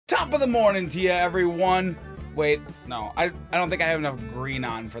Top of the morning to you, everyone. Wait, no, I don't think I have enough green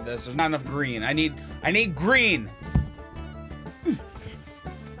on for this. There's not enough green. I need green. All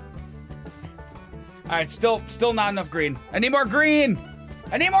right, still not enough green. I need more green.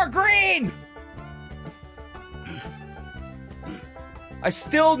 I need more green. I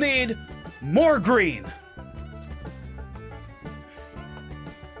still need more green.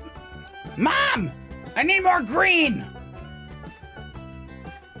 Mom, I need more green.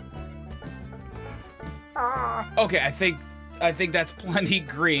 Okay, I think that's plenty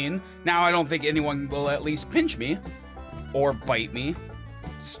green. Now I don't think anyone will at least pinch me or bite me,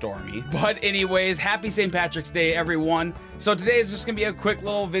 Stormy. But anyways, happy St. Patrick's Day, everyone. So today is just gonna be a quick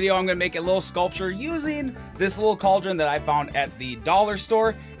little video. I'm gonna make a little sculpture using this little cauldron that I found at the dollar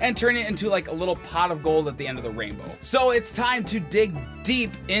store and turn it into like a little pot of gold at the end of the rainbow. So it's time to dig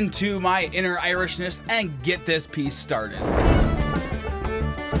deep into my inner Irishness and get this piece started.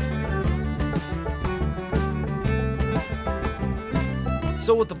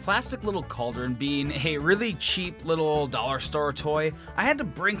 So with the plastic little cauldron being a really cheap little dollar store toy, I had to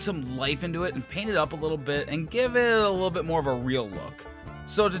bring some life into it and paint it up a little bit and give it a little bit more of a real look.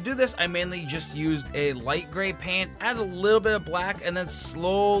 So to do this, I mainly just used a light gray paint, added a little bit of black, and then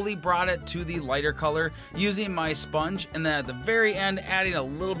slowly brought it to the lighter color using my sponge, and then at the very end adding a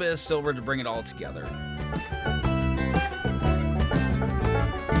little bit of silver to bring it all together.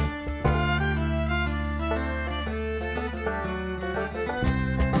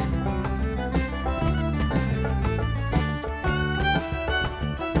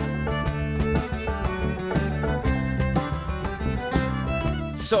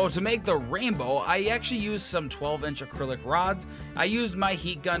 So to make the rainbow, I actually used some 12-inch acrylic rods. I used my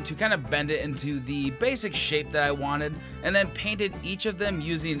heat gun to kind of bend it into the basic shape that I wanted, and then painted each of them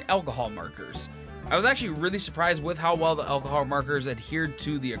using alcohol markers. I was actually really surprised with how well the alcohol markers adhered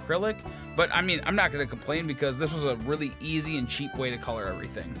to the acrylic, but I mean, I'm not going to complain because this was a really easy and cheap way to color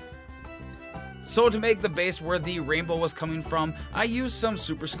everything. So to make the base where the rainbow was coming from, I used some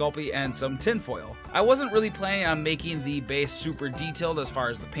Super Sculpey and some tinfoil. I wasn't really planning on making the base super detailed as far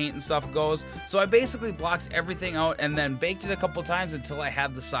as the paint and stuff goes, so I basically blocked everything out and then baked it a couple times until I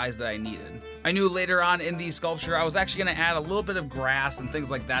had the size that I needed. I knew later on in the sculpture I was actually going to add a little bit of grass and things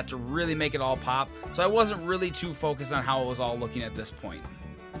like that to really make it all pop, so I wasn't really too focused on how it was all looking at this point.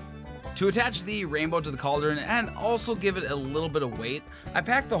 To attach the rainbow to the cauldron and also give it a little bit of weight, I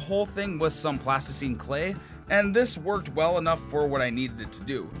packed the whole thing with some plasticine clay, and this worked well enough for what I needed it to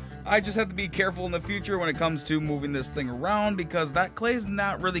do. I just have to be careful in the future when it comes to moving this thing around because that clay is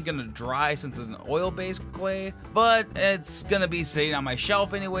not really going to dry since it's an oil-based clay, but it's going to be sitting on my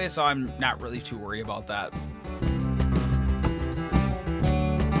shelf anyway, so I'm not really too worried about that.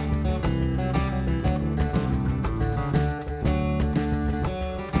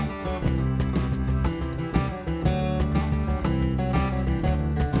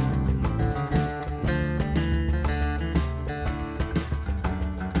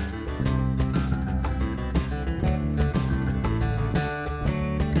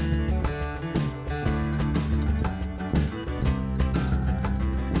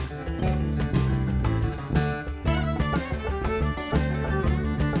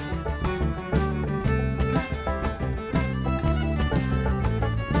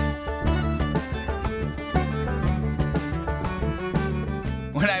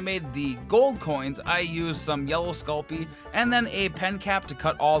 When I made the gold coins, I used some yellow Sculpey and then a pen cap to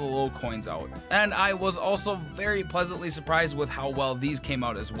cut all the little coins out. And I was also very pleasantly surprised with how well these came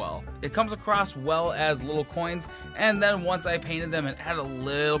out as well. It comes across well as little coins, and then once I painted them and added a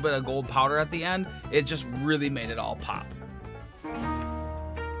little bit of gold powder at the end, it just really made it all pop.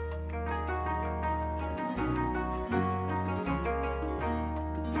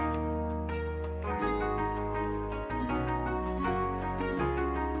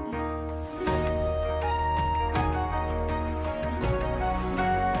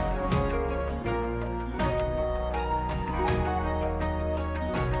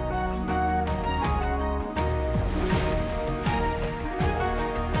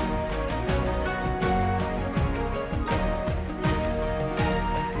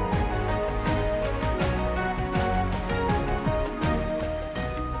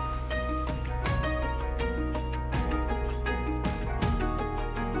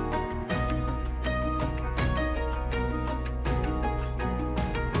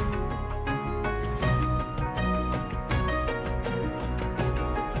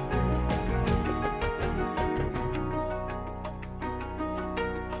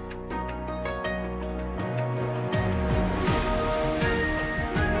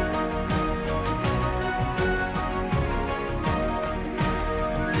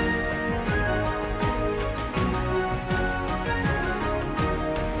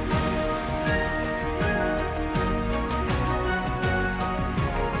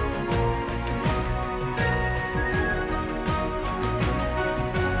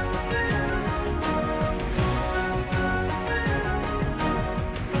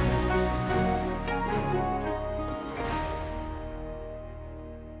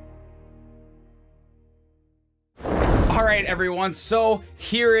 right, everyone, so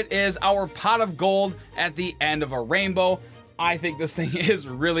here it is, our pot of gold at the end of a rainbow. I think this thing is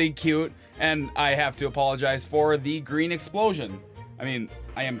really cute, and I have to apologize for the green explosion. I mean,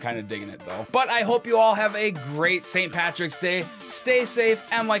 I am kind of digging it though. But I hope you all have a great St. Patrick's Day. Stay safe,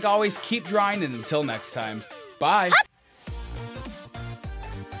 and like always, keep drawing, and until next time, bye.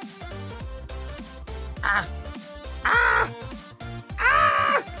 Ah.